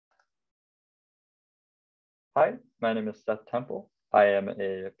Hi, my name is Seth Temple. I am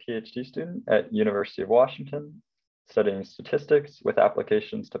a PhD student at University of Washington, studying statistics with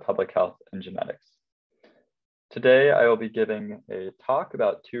applications to public health and genetics. Today, I will be giving a talk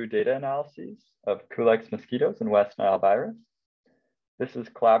about two data analyses of Culex mosquitoes and West Nile virus. This is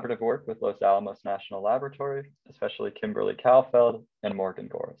collaborative work with Los Alamos National Laboratory, especially Kimberly Kalfeld and Morgan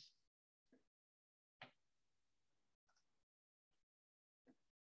Gores.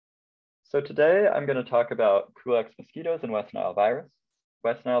 So today I'm going to talk about Culex mosquitoes and West Nile virus.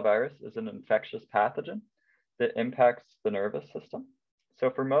 West Nile virus is an infectious pathogen that impacts the nervous system. So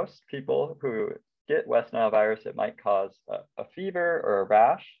for most people who get West Nile virus, it might cause a fever or a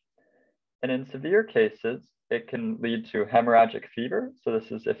rash. And in severe cases, it can lead to hemorrhagic fever. So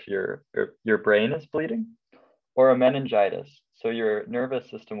this is if your brain is bleeding, or a meningitis. So your nervous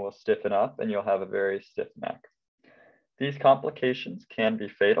system will stiffen up and you'll have a very stiff neck. These complications can be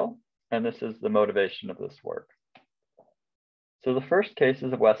fatal, and this is the motivation of this work. So the first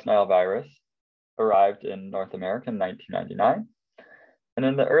cases of West Nile virus arrived in North America in 1999. And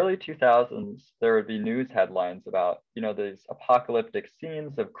in the early 2000s, there would be news headlines about, these apocalyptic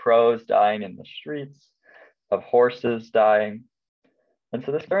scenes of crows dying in the streets, of horses dying. And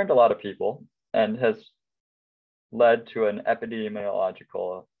so this concerned a lot of people and has led to an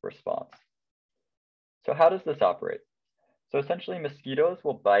epidemiological response. So how does this operate? So essentially, mosquitoes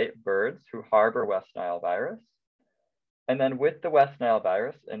will bite birds who harbor West Nile virus. And then with the West Nile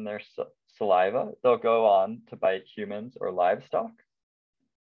virus in their saliva, they'll go on to bite humans or livestock.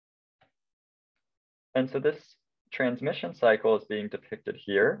 And so this transmission cycle is being depicted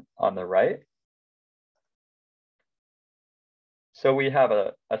here on the right. So we have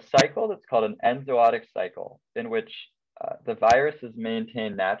a cycle that's called an enzootic cycle, in which the virus is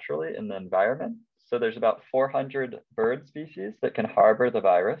maintained naturally in the environment. So there's about 400 bird species that can harbor the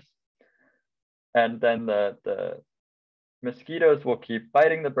virus. And then the mosquitoes will keep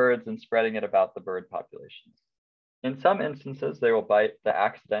biting the birds and spreading it about the bird populations. In some instances, they will bite the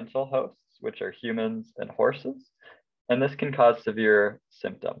accidental hosts, which are humans and horses, and this can cause severe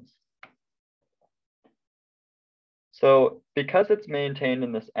symptoms. So because it's maintained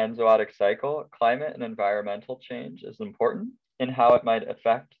in this enzootic cycle, climate and environmental change is important in how it might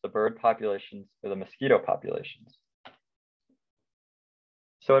affect the bird populations or the mosquito populations.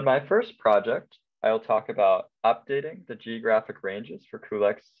 So in my first project, I'll talk about updating the geographic ranges for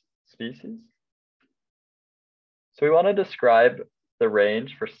Culex species. So we want to describe the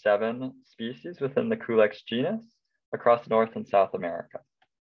range for 7 species within the Culex genus across North and South America.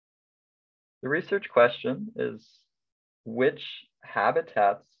 The research question is, which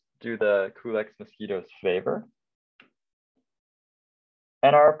habitats do the Culex mosquitoes favor?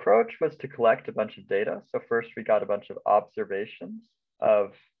 And our approach was to collect a bunch of data. So first we got a bunch of observations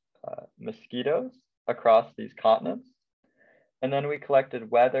of mosquitoes across these continents. And then we collected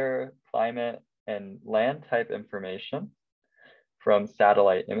weather, climate, and land type information from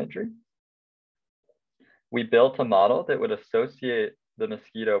satellite imagery. We built a model that would associate the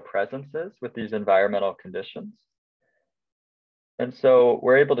mosquito presences with these environmental conditions. And so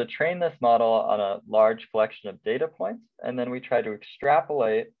we're able to train this model on a large collection of data points, and then we try to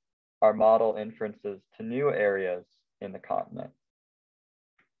extrapolate our model inferences to new areas in the continent.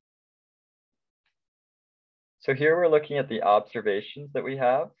 So here we're looking at the observations that we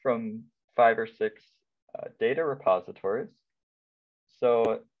have from 5 or 6 data repositories.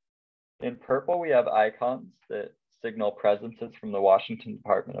 So in purple, we have icons that signal presences from the Washington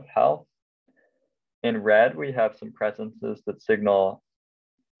Department of Health. In red, we have some presences that signal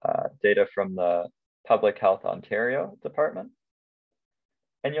data from the Public Health Ontario Department.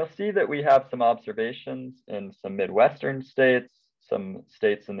 And you'll see that we have some observations in some Midwestern states, some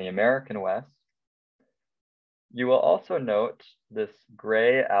states in the American West. You will also note this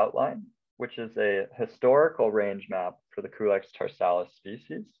gray outline, which is a historical range map for the Culex tarsalis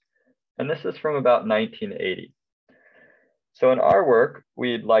species. And this is from about 1980. So in our work,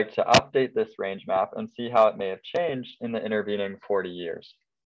 we'd like to update this range map and see how it may have changed in the intervening 40 years.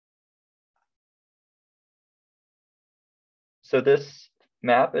 So this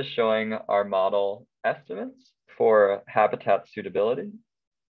map is showing our model estimates for habitat suitability.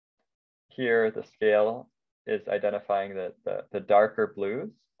 Here, the scale is identifying that the darker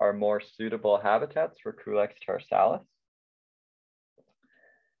blues are more suitable habitats for Culex tarsalis.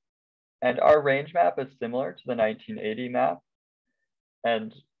 And our range map is similar to the 1980 map.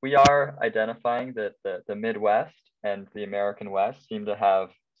 And we are identifying that the Midwest and the American West seem to have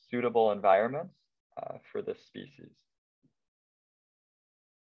suitable environments for this species.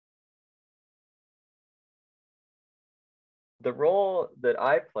 the role that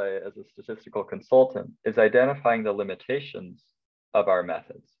I play as a statistical consultant is identifying the limitations of our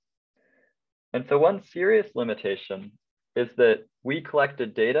methods. And so one serious limitation is that we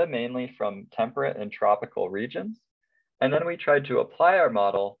collected data mainly from temperate and tropical regions, and then we tried to apply our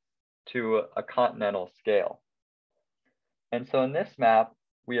model to a continental scale. And so in this map,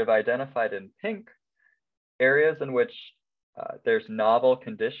 we have identified in pink areas in which there's novel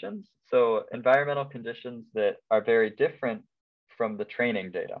conditions, so environmental conditions that are very different from the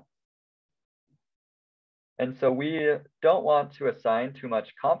training data. And so we don't want to assign too much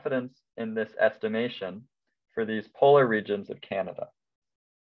confidence in this estimation for these polar regions of Canada.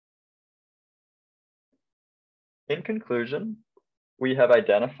 In conclusion, we have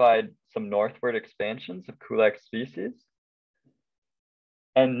identified some northward expansions of Culex species.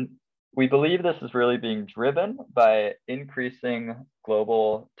 And we believe this is really being driven by increasing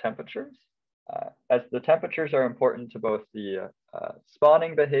global temperatures, as the temperatures are important to both the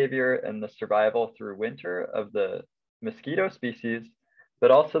spawning behavior and the survival through winter of the mosquito species,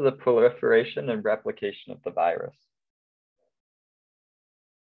 but also the proliferation and replication of the virus.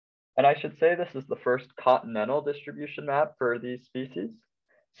 And I should say this is the first continental distribution map for these species.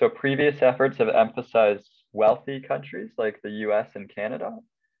 So previous efforts have emphasized wealthy countries like the US and Canada,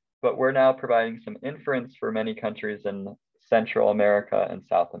 but we're now providing some inference for many countries in Central America and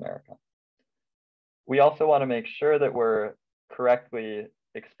South America. We also want to make sure that we're correctly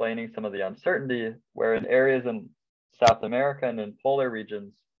explaining some of the uncertainty, where in areas in South America and in polar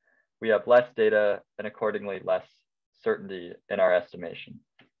regions, we have less data and accordingly less certainty in our estimation.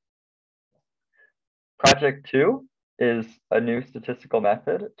 Project 2 is a new statistical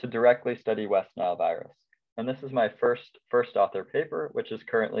method to directly study West Nile virus. And this is my first author paper, which is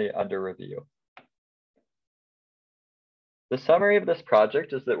currently under review. The summary of this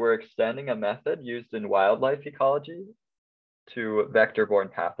project is that we're extending a method used in wildlife ecology to vector-borne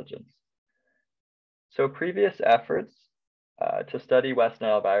pathogens. So previous efforts to study West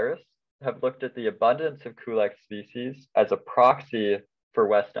Nile virus have looked at the abundance of Culex species as a proxy for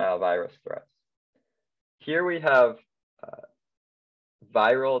West Nile virus threats. Here we have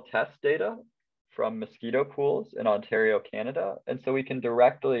viral test data from mosquito pools in Ontario, Canada. And so we can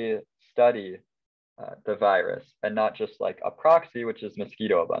directly study the virus and not just like a proxy, which is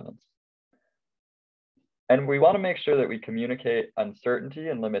mosquito abundance. And we want to make sure that we communicate uncertainty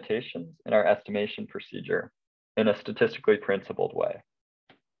and limitations in our estimation procedure in a statistically principled way.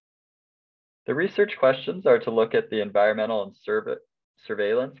 The research questions are to look at the environmental and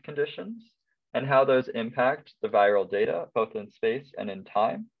surveillance conditions and how those impact the viral data, both in space and in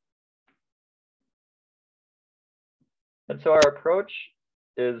time. And so our approach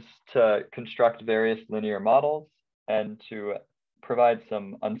is to construct various linear models and to provide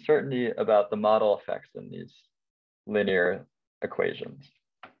some uncertainty about the model effects in these linear equations.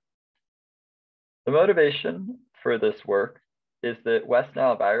 The motivation for this work is that West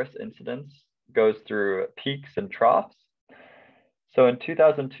Nile virus incidence goes through peaks and troughs. So in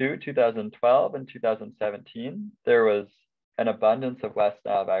 2002, 2012, and 2017, there was an abundance of West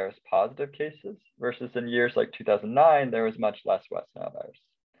Nile virus positive cases, versus in years like 2009, there was much less West Nile virus.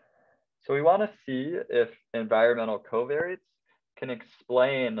 So we want to see if environmental covariates can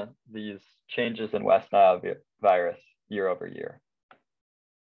explain these changes in West Nile virus year over year.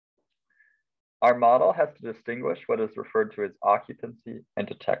 Our model has to distinguish what is referred to as occupancy and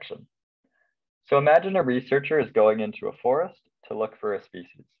detection. So imagine a researcher is going into a forest to look for a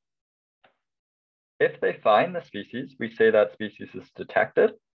species. If they find the species, we say that species is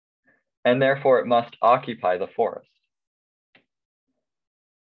detected, and therefore it must occupy the forest.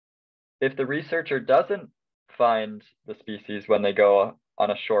 If the researcher doesn't find the species when they go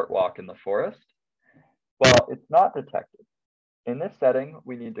on a short walk in the forest, well, it's not detected. In this setting,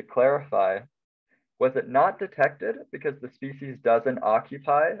 we need to clarify, was it not detected because the species doesn't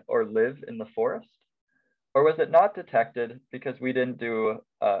occupy or live in the forest? Or was it not detected because we didn't do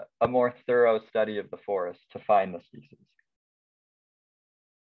a more thorough study of the forest to find the species?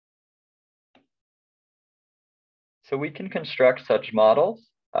 So we can construct such models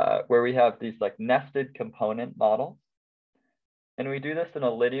where we have these like nested component models. And we do this in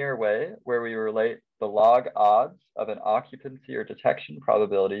a linear way where we relate the log odds of an occupancy or detection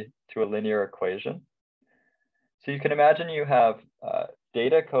probability to a linear equation. So you can imagine you have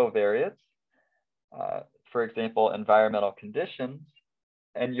data covariates, for example, environmental conditions,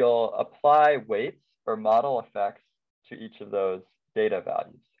 and you'll apply weights or model effects to each of those data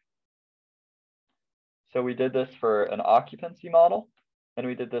values. So we did this for an occupancy model, and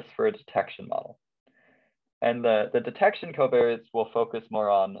we did this for a detection model. And the detection covariates will focus more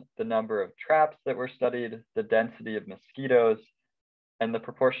on the number of traps that were studied, the density of mosquitoes, and the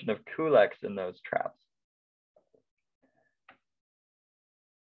proportion of Culex in those traps.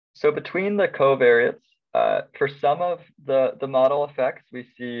 So between the covariates, for some of the model effects, we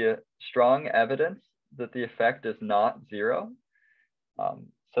see strong evidence that the effect is not zero.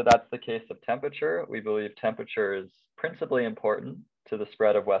 So that's the case of temperature. We believe temperature is principally important to the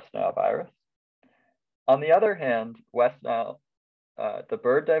spread of West Nile virus. On the other hand, West Nile, the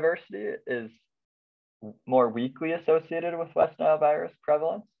bird diversity is more weakly associated with West Nile virus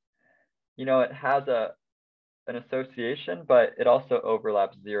prevalence. You know, it has an association, but it also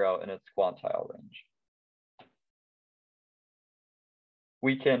overlaps zero in its quantile range.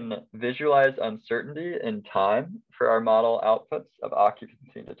 We can visualize uncertainty in time for our model outputs of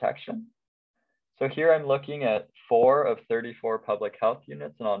occupancy detection. So here I'm looking at 4 of 34 public health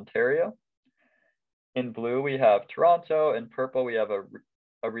units in Ontario. In blue, we have Toronto. In purple, we have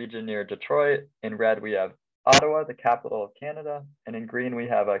a region near Detroit. In red, we have Ottawa, the capital of Canada. And in green, we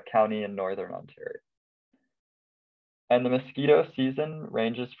have a county in Northern Ontario. And the mosquito season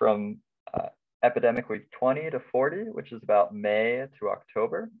ranges from epidemic week 20 to 40, which is about May to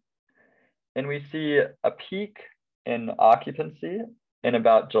October. And we see a peak in occupancy in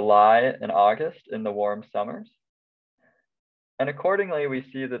about July and August in the warm summers. And accordingly, we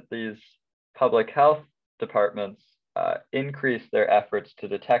see that these public health departments increase their efforts to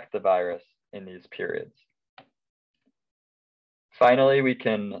detect the virus in these periods. Finally, we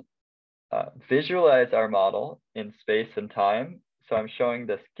can visualize our model in space and time. So I'm showing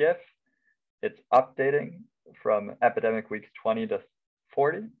this GIF. It's updating from epidemic weeks 20 to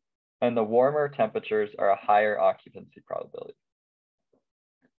 40, and the warmer temperatures are a higher occupancy probability.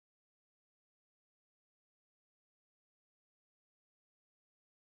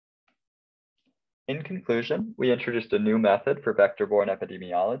 In conclusion, we introduced a new method for vector-borne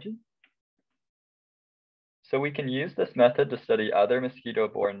epidemiology. So we can use this method to study other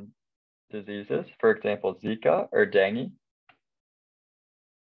mosquito-borne diseases, for example, Zika or dengue.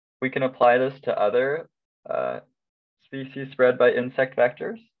 We can apply this to other species spread by insect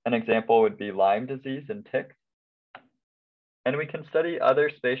vectors. An example would be Lyme disease and ticks. And we can study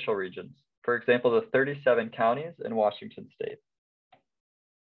other spatial regions, for example, the 37 counties in Washington state.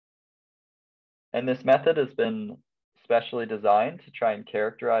 And this method has been specially designed to try and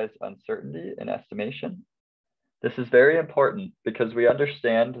characterize uncertainty in estimation. This is very important because we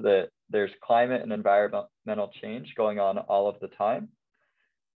understand that there's climate and environmental change going on all of the time.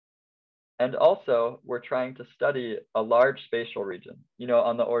 And also, we're trying to study a large spatial region, you know,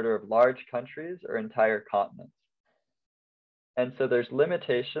 on the order of large countries or entire continents. And so there's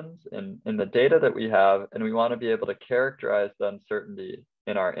limitations in the data that we have, and we want to be able to characterize the uncertainty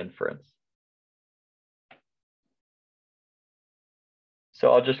in our inference.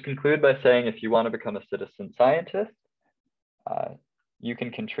 So I'll just conclude by saying, if you want to become a citizen scientist, you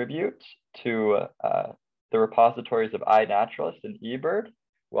can contribute to the repositories of iNaturalist and eBird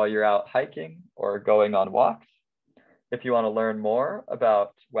while you're out hiking or going on walks. If you want to learn more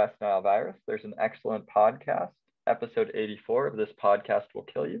about West Nile virus, there's an excellent podcast, episode 84 of This Podcast Will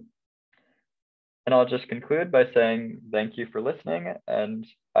Kill You. And I'll just conclude by saying thank you for listening, and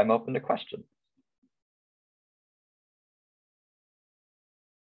I'm open to questions.